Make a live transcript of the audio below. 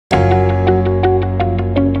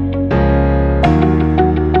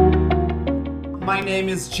name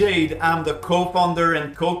is Jade. I'm the co-founder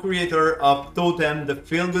and co-creator of Totem, the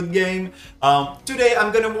feel-good game. Today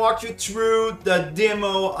I'm gonna walk you through the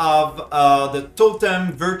demo of the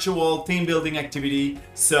Totem virtual team building activity.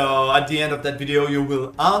 So at the end of that video, you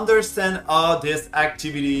will understand how this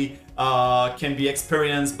activity can be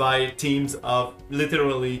experienced by teams of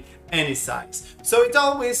literally any size. So it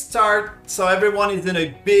always starts, so everyone is in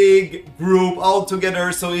a big group all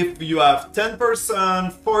together. So if you have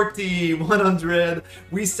 10%, 40, 100,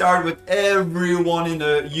 we start with everyone in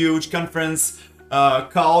a huge conference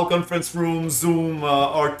call, conference room, Zoom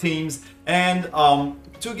or Teams. And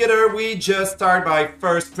together we just start by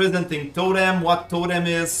first presenting Totem, what Totem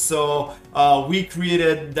is. So we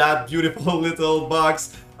created that beautiful little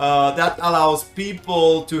box that allows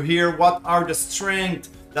people to hear what are the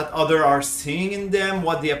strengths that others are seeing in them,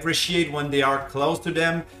 what they appreciate when they are close to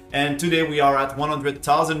them. And today we are at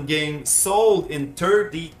 100,000 games sold in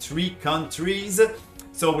 33 countries.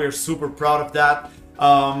 So we're super proud of that.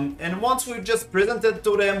 And once we've just presented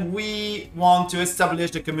to them, we want to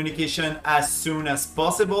establish the communication as soon as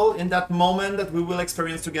possible in that moment that we will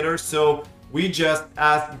experience together. So we just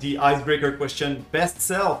ask the icebreaker question, best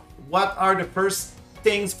self. What are the first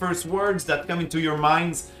words that come into your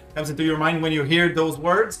minds? Comes into your mind when you hear those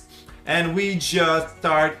words, and we just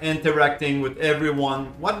start interacting with everyone.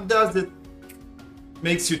 What does it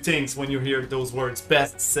makes you think when you hear those words,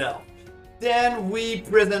 best self? Then we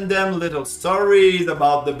present them little stories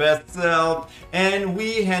about the best self, and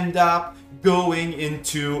we end up going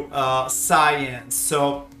into science.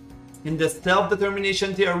 So in the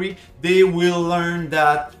self-determination theory, they will learn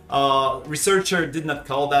that researcher did not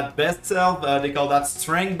call that best self, they call that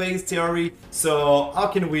strength-based theory. So how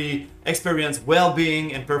can we experience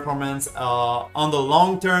well-being and performance on the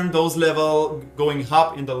long term, those levels going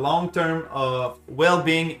up in the long term of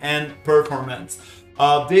well-being and performance.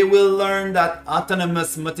 They will learn that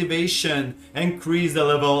autonomous motivation increase the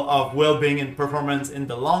level of well-being and performance in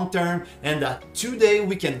the long term, and that today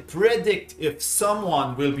we can predict if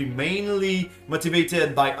someone will be mainly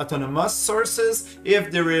motivated by autonomous sources if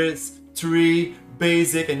there is 3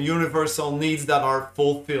 basic and universal needs that are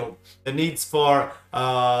fulfilled. The needs for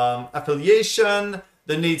affiliation,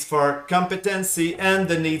 the needs for competency, and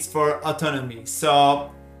the needs for autonomy. So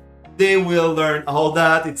they will learn all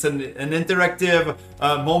that. It's an interactive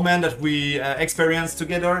moment that we experience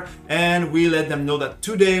together, and we let them know that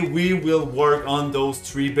today we will work on those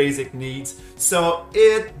 3 basic needs. So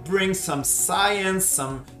it brings some science,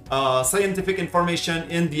 some scientific information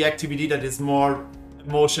in the activity that is more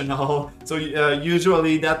emotional. So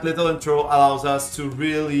usually that little intro allows us to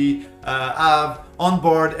really have on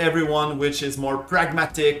board everyone, which is more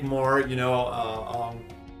pragmatic, more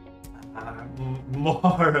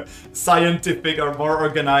more scientific or more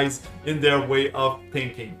organized in their way of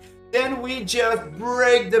thinking. Then we just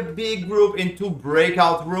break the big group into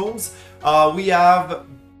breakout rooms. We have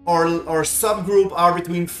our subgroup are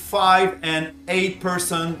between 5 and 8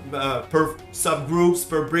 person per subgroups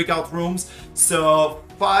per breakout rooms. So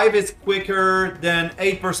 5 is quicker than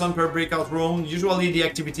 8 per breakout room. Usually the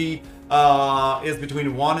activity is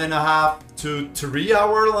between 1.5 to 3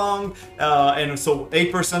 hours long, and so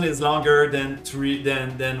 8% is longer than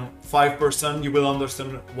 5%. You will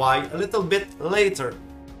understand why a little bit later.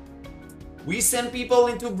 We send people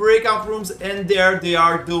into breakout rooms, and there they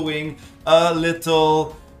are doing a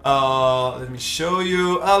little let me show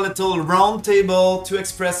you a little round table to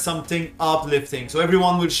express something uplifting. So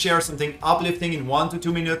everyone will share something uplifting in 1 to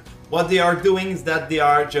 2 minutes. What they are doing is that they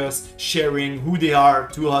are just sharing who they are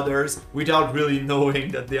to others without really knowing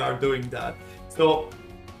that they are doing that. So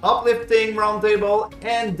uplifting roundtable,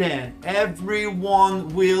 and then everyone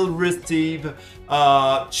will receive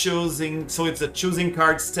choosing. So it's a choosing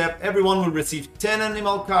card step. Everyone will receive 10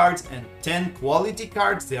 animal cards and 10 quality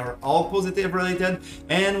cards. They are all positive related,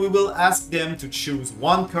 and we will ask them to choose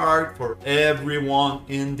 1 card for everyone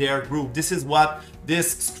in their group. This is what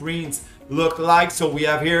these screens look like. So we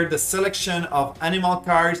have here the selection of animal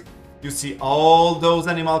cards. You see all those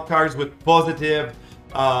animal cards with positive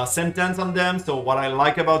sentence on them. So what I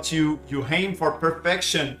like about you aim for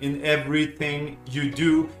perfection in everything you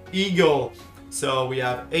do. Eagle. So we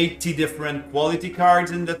have 80 different quality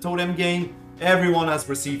cards in the Totem game. Everyone has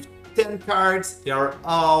received 10 cards. They are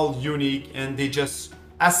all unique, and they just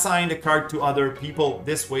assign the card to other people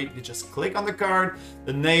this way. You just click on the card,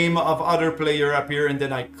 the name of other player appear, and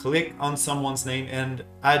then I click on someone's name, and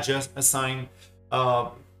I just assign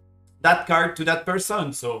that card to that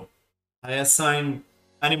person. So I assign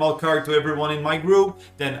animal card to everyone in my group,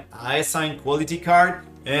 then I assign quality card,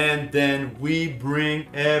 and then we bring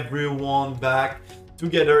everyone back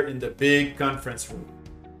together in the big conference room.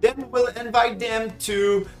 Then we'll invite them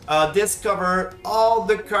to discover all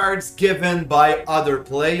the cards given by other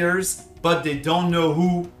players, but they don't know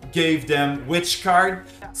who gave them which card.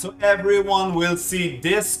 So everyone will see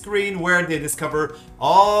this screen where they discover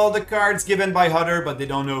all the cards given by other, but they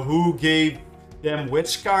don't know who gave them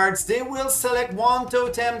which cards. They will select one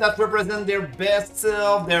totem that represents their best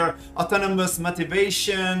self, their autonomous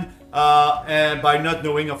motivation, and by not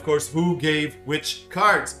knowing, of course, who gave which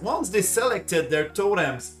cards. Once they selected their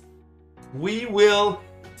totems, we will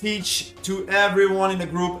teach to everyone in the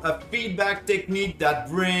group a feedback technique that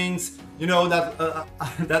brings, you know,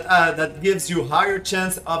 that gives you higher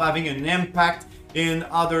chance of having an impact in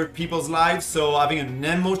other people's lives. So having an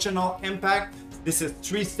emotional impact. This is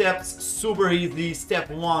 3 steps, super easy. Step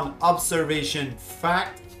 1, observation,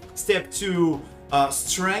 fact. Step 2,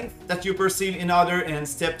 strength that you perceive in other, and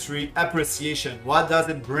step 3, appreciation. What does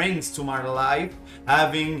it bring to my life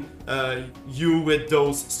having you with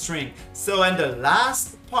those strengths? So, and the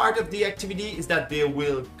last part of the activity is that they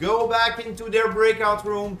will go back into their breakout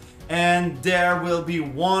room, and there will be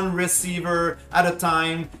one receiver at a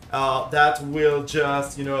time that will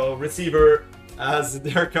just, you know, receiver as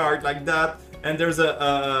their card like that. And there's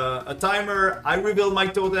a timer. I reveal my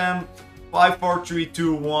totem. 5, 4, 3,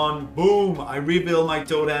 2, 1. Boom! I reveal my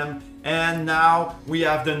totem. And now we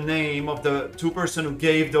have the name of the 2 person who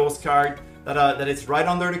gave those cards. That is right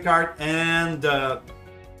under the card. And the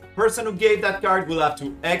person who gave that card will have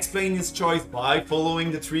to explain his choice by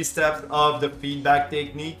following the 3 steps of the feedback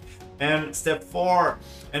technique. And step 4,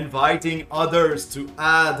 inviting others to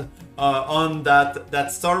add on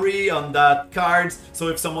that story, on that cards. So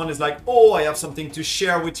if someone is like, oh, I have something to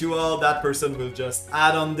share with you all, that person will just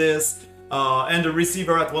add on this. And the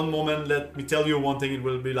receiver at one moment, let me tell you one thing, it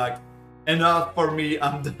will be like, enough for me,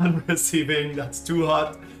 I'm done receiving, that's too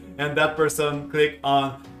hot. And that person click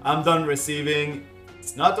on, I'm done receiving.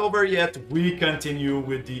 It's not over yet, we continue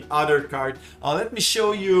with the other card. Let me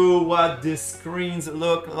show you what these screens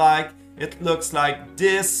look like. It looks like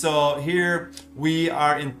this. So here we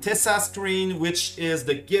are in Tessa's screen, which is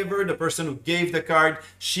the giver, the person who gave the card.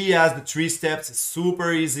 She has the 3 steps. It's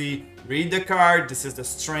super easy. Read the card. This is the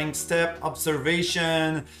strength step,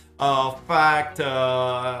 observation, fact,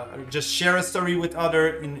 just share a story with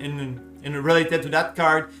other in related to that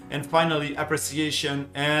card, and finally appreciation,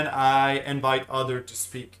 and I invite other to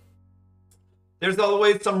speak. There's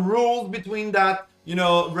always some rules between that, you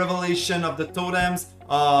know, revelation of the totems.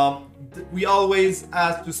 We always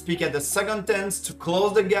ask to speak at the second tense to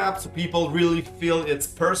close the gap so people really feel it's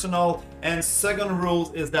personal. And second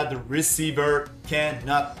rule is that the receiver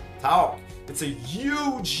cannot talk. It's a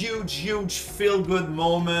huge feel-good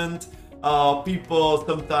moment. People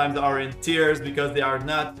sometimes are in tears because they are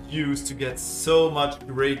not used to get so much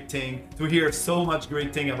great thing, to hear so much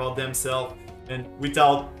great thing about themselves, and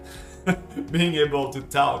without being able to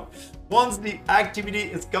talk. Once the activity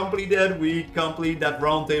is completed, we complete that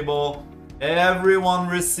roundtable. Everyone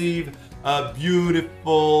receive a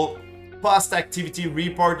beautiful post-activity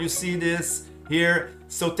report. You see this here.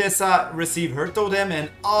 So Tessa received her totem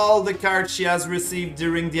and all the cards she has received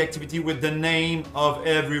during the activity with the name of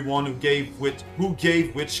everyone who gave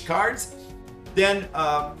which cards. Then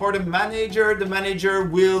for the manager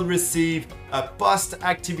will receive a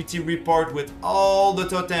post-activity report with all the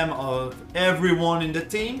totem of everyone in the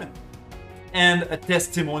team, and a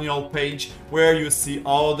testimonial page where you see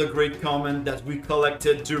all the great comments that we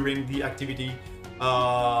collected during the activity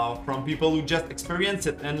from people who just experienced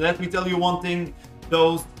it. And let me tell you one thing,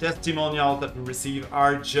 those testimonials that we receive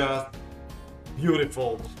are just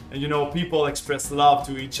beautiful. And you know, people express love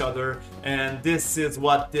to each other, and this is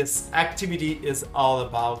what this activity is all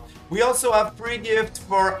about. We also have free gift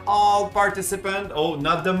for all participants. Oh,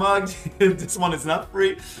 not the mug. This one is not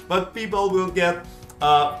free, but people will get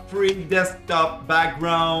free desktop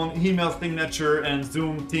background, email signature, and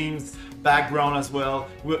Zoom Teams background as well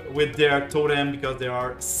with their totem, because there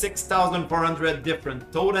are 6,400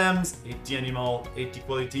 different totems, 80 animal, 80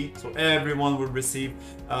 quality. So everyone will receive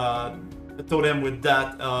a totem with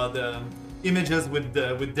that, the images with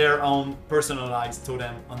their own personalized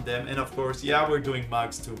totem on them. And of course, yeah, we're doing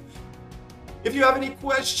mugs too. If you have any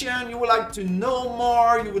question, you would like to know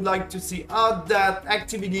more, you would like to see how that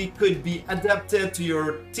activity could be adapted to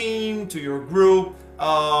your team, to your group,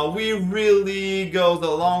 we really goes a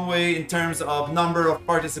long way in terms of number of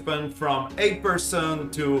participants, from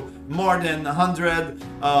 8% to more than 100.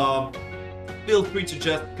 Feel free to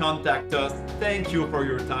just contact us. Thank you for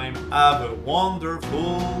your time. Have a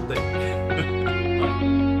wonderful day.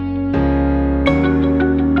 Bye.